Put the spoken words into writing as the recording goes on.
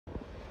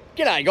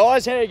G'day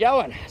guys, how you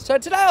going? So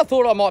today I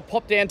thought I might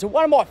pop down to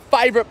one of my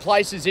favourite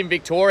places in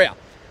Victoria,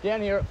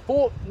 down here at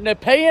Fort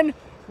Nepean,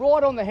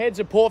 right on the heads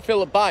of Port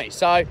Phillip Bay.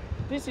 So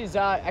this is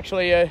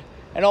actually an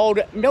old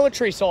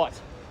military site.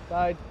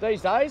 So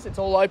these days it's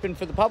all open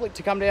for the public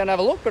to come down and have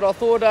a look, but I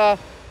thought,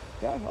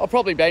 I've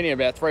probably been here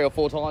about 3 or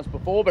 4 times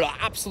before, but I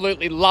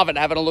absolutely love it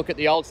having a look at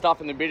the old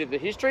stuff and a bit of the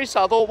history.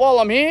 So I thought while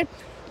I'm here,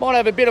 might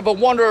have a bit of a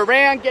wander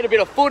around, get a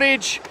bit of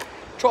footage,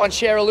 try and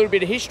share a little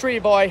bit of history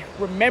if I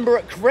remember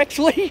it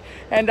correctly,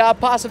 and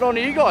pass it on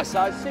to you guys.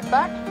 So sit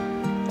back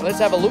and let's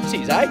have a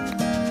look-sies,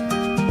 eh?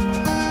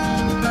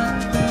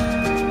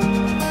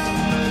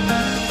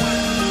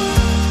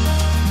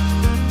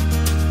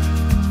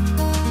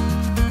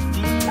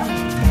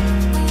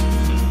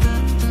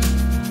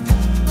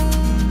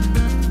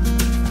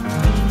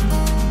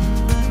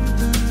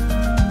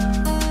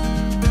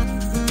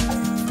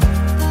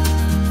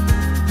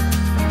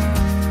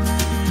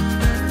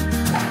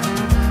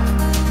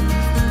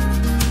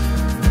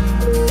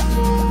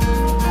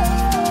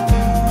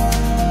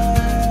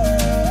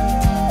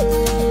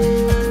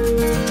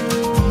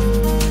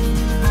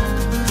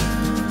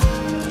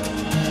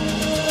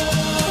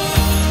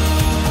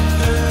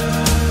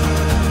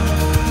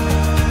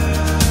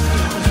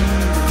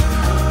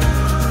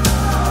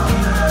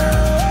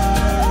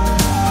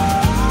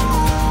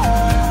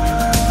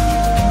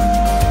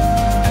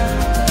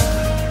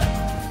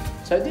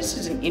 So this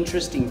is an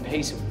interesting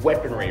piece of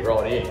weaponry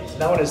right here. It's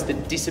known as the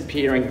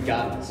disappearing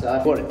gun. So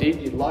what it did,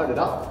 you'd load it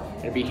up,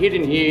 and it'd be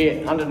hidden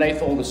here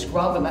underneath all the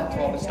scrub and that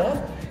type of stuff.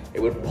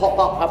 It would pop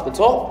up the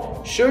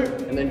top, shoot,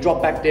 and then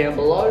drop back down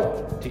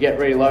below to get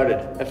reloaded,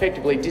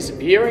 effectively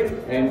disappearing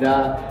and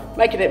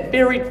making it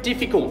very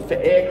difficult for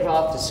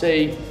aircraft to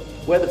see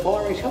where the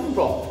firing is coming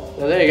from.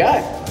 So there you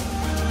go.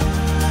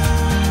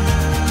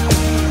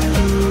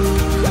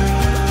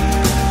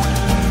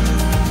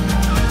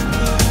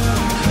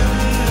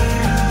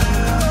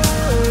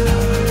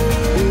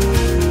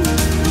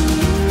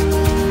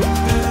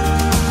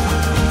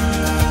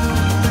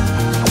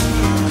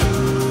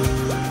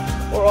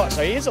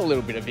 So here's a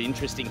little bit of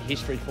interesting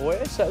history for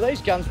you. So these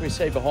guns we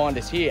see behind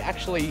us here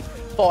actually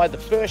fired the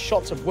first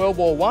shots of World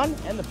War I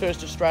and the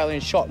first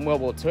Australian shot in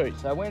World War II.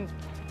 So when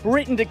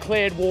Britain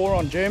declared war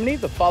on Germany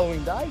the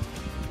following day,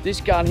 this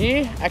gun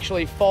here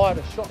actually fired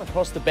a shot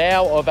across the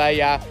bow of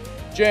a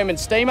German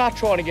steamer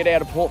trying to get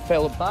out of Port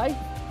Phillip Bay,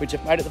 which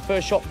made it the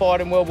first shot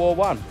fired in World War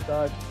I.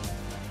 So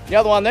the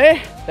other one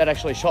there, that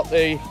actually shot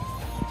the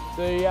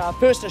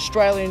first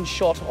Australian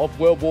shot of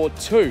World War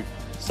II.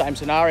 Same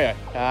scenario,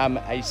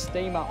 a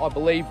steamer, I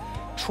believe,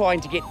 trying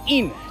to get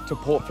in to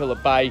Port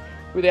Phillip Bay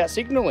without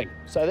signalling.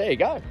 So there you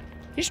go.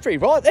 History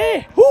right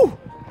there. Woo!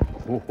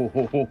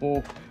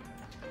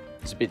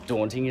 It's a bit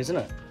daunting, isn't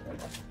it?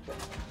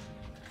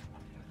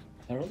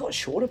 They're a lot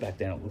shorter back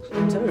then, it looks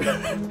like,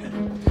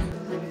 too.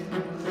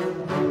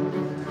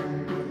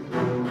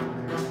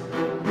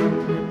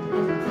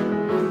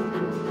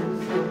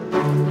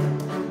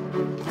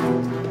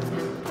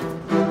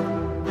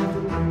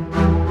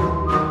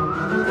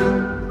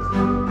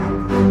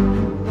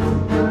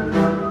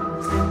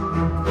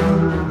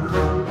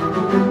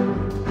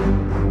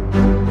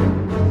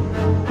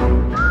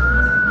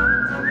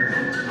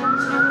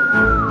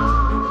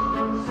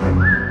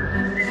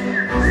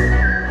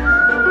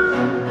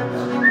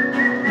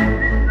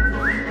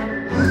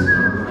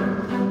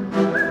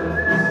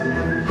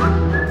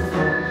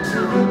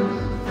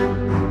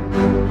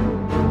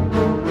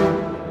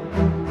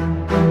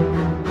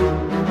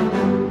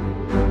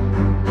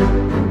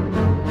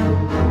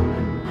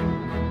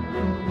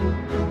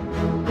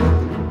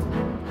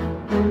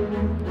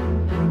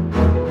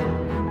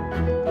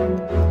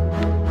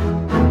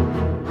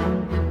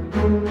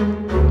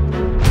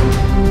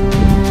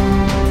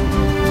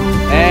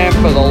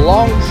 For the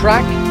long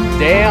track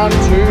down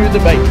to the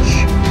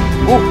beach.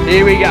 Woo,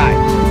 here we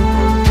go.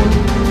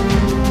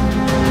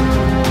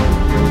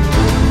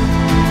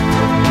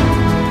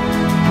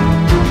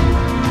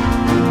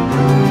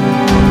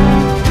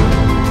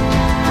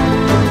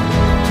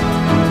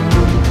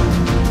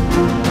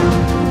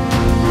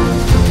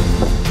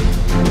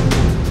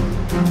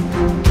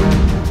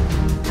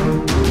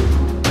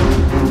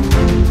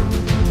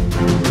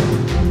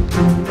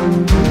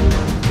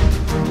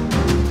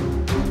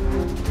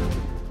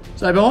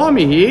 So behind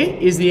me here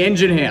is the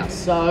engine house.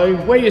 So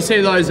where you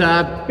see those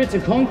bits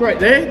of concrete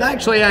there, they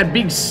actually had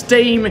big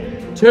steam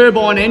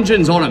turbine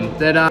engines on them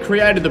that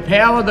created the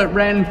power that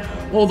ran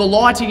all the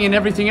lighting and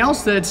everything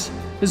else that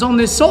is on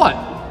this site.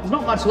 There's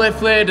not much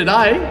left there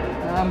today,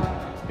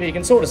 but you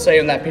can sort of see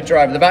on that picture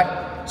over the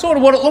back, sort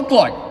of what it looked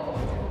like.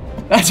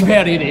 That's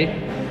about it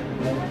here.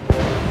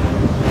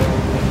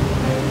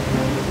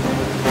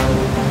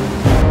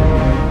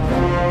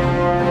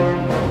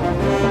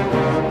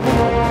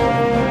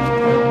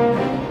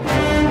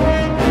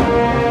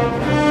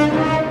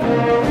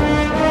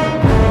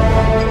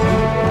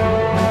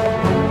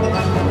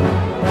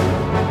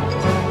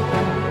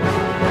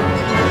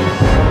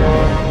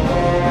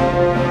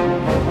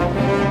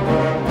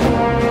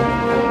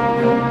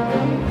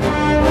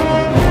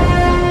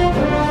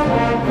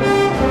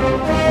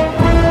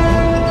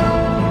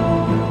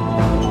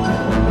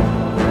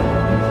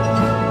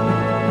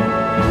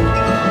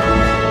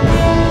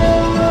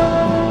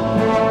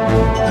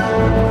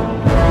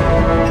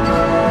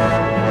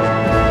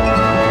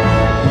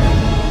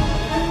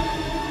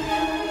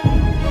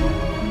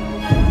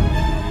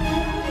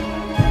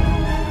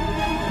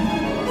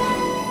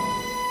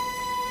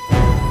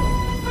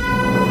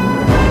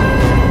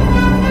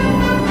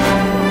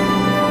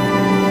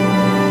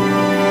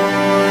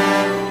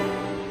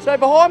 So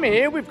behind me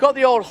here, we've got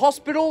the old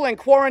hospital and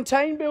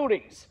quarantine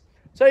buildings.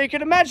 So you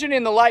can imagine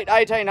in the late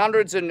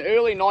 1800s and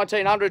early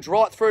 1900s,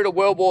 right through to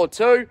World War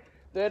II,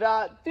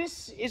 that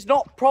this is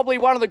not probably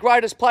one of the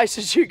greatest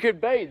places you could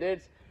be.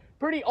 It's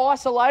pretty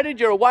isolated,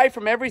 you're away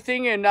from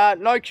everything and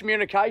no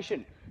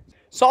communication.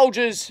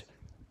 Soldiers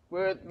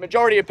were the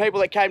majority of people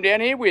that came down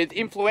here with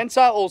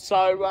influenza.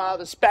 Also,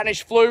 the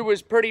Spanish flu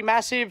was pretty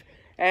massive,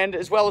 and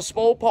as well as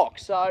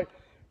smallpox. So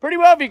pretty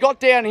well, if you got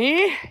down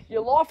here, your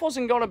life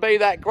wasn't going to be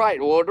that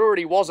great, or it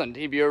already wasn't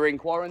if you were in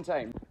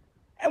quarantine.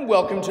 And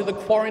welcome to the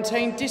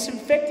quarantine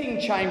disinfecting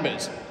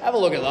chambers. Have a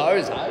look at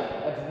those, eh?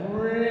 That's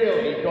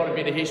really got a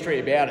bit of history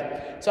about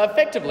it. So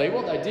effectively,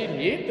 what they did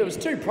here, there was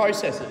two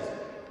processes.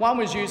 One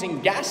was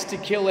using gas to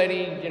kill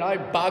any,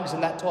 bugs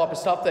and that type of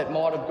stuff that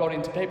might have got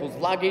into people's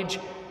luggage.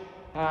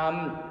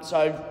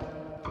 So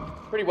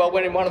pretty well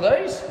went in one of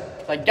these.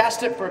 They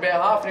gassed it for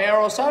about half an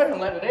hour or so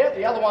and let it out.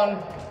 The other one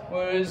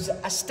was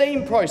a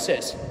steam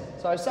process.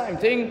 So same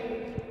thing,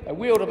 they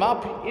wheeled them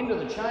up into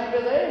the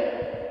chamber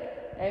there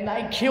and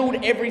they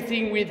killed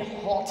everything with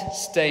hot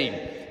steam.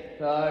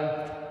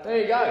 So there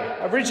you go.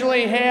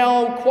 Originally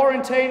how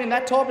quarantine and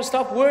that type of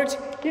stuff worked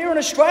here in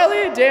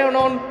Australia down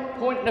on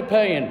Fort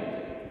Nepean.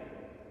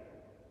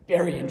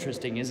 Very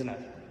interesting, isn't it?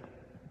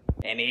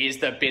 And here's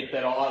the bit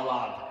that I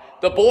love.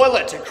 The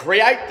boiler to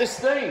create the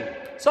steam.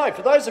 So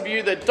for those of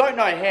you that don't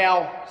know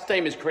how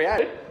steam is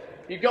created,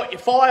 you've got your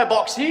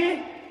firebox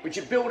here, which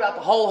you build up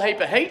a whole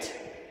heap of heat.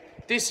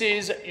 This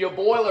is your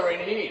boiler in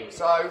here.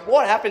 So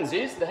what happens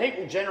is the heat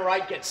will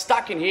generate, get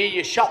stuck in here,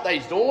 you shut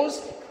these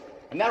doors,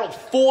 and that'll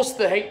force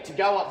the heat to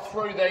go up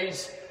through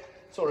these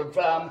sort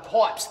of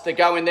pipes that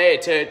go in there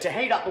to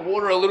heat up the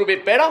water a little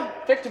bit better.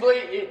 Effectively,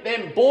 it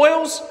then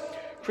boils,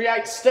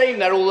 creates steam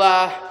that'll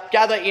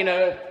gather in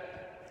a,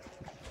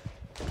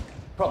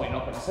 probably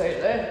not going to see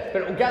it there,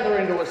 but it will gather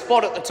into a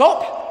spot at the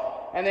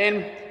top, and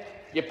then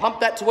you pump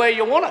that to where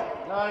you want it.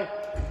 So,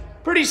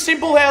 pretty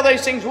simple how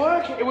these things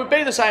work. It would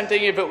be the same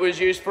thing if it was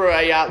used for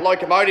a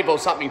locomotive or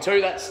something too.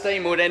 That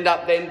steam would end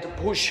up then to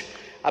push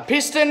a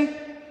piston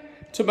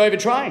to move a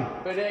train.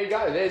 But there you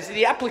go, there's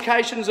the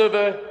applications of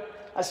a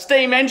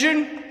steam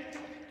engine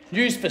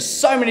used for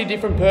so many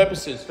different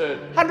purposes for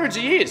hundreds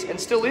of years, and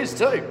still is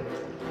too.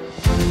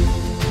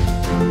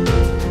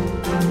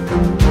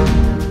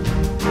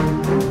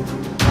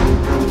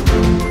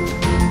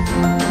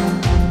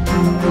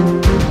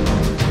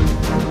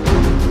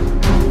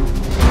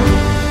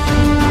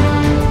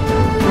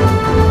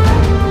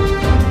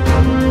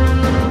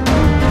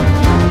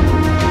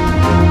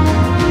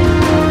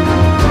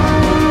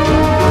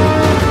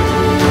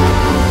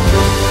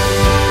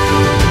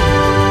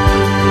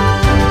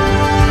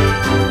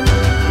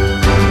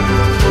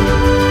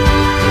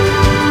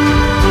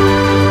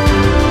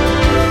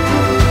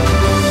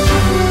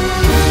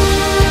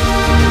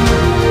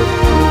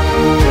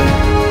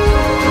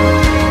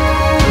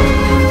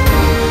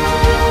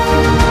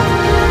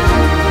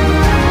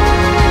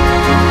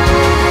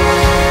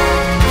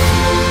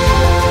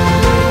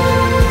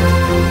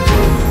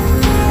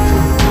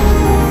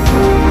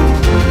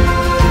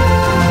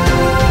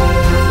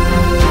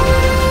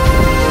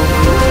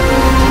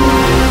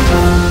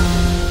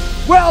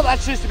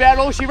 That's just about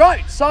all she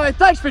wrote. So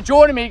thanks for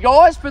joining me,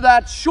 guys, for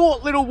that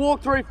short little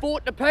walk through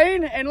Fort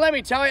Nepean. And let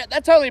me tell you,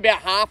 that's only about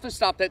half the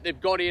stuff that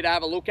they've got here to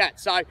have a look at.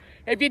 So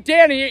if you're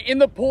down here in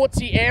the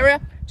Portsea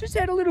area, just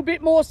head a little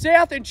bit more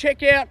south and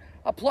check out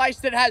a place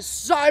that has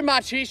so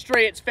much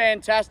history. It's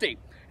fantastic.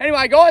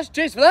 Anyway, guys,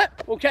 cheers for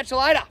that. We'll catch you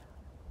later.